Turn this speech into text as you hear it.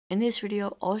In this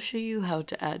video, I'll show you how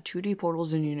to add 2D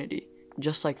portals in Unity,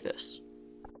 just like this.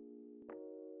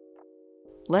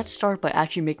 Let's start by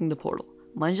actually making the portal.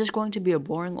 Mine's just going to be a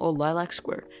boring old lilac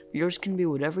square. Yours can be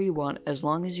whatever you want as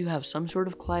long as you have some sort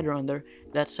of collider on there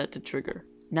that's set to trigger.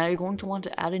 Now you're going to want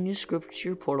to add a new script to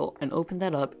your portal and open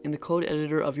that up in the code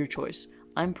editor of your choice.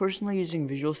 I'm personally using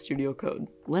Visual Studio Code.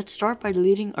 Let's start by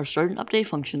deleting our start and update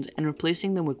functions and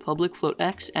replacing them with public float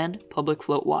x and public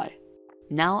float y.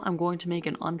 Now I'm going to make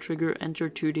an onTrigger enter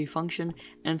 2D function,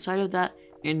 and inside of that,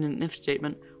 in an if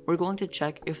statement, we're going to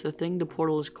check if the thing the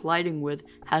portal is colliding with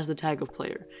has the tag of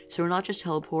player, so we're not just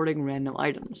teleporting random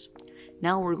items.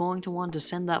 Now we're going to want to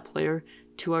send that player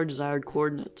to our desired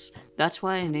coordinates. That's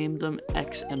why I named them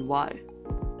x and y.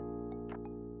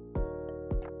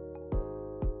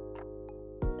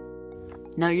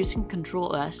 Now using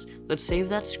Ctrl S, let's save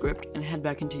that script and head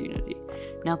back into Unity.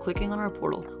 Now clicking on our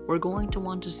portal, we're going to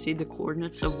want to see the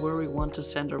coordinates of where we want to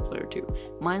send our player to.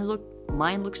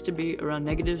 Mine looks to be around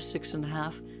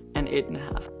 -6.5 and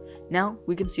 8.5. Now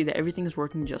we can see that everything is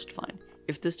working just fine.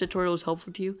 If this tutorial is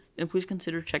helpful to you, then please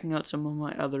consider checking out some of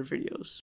my other videos.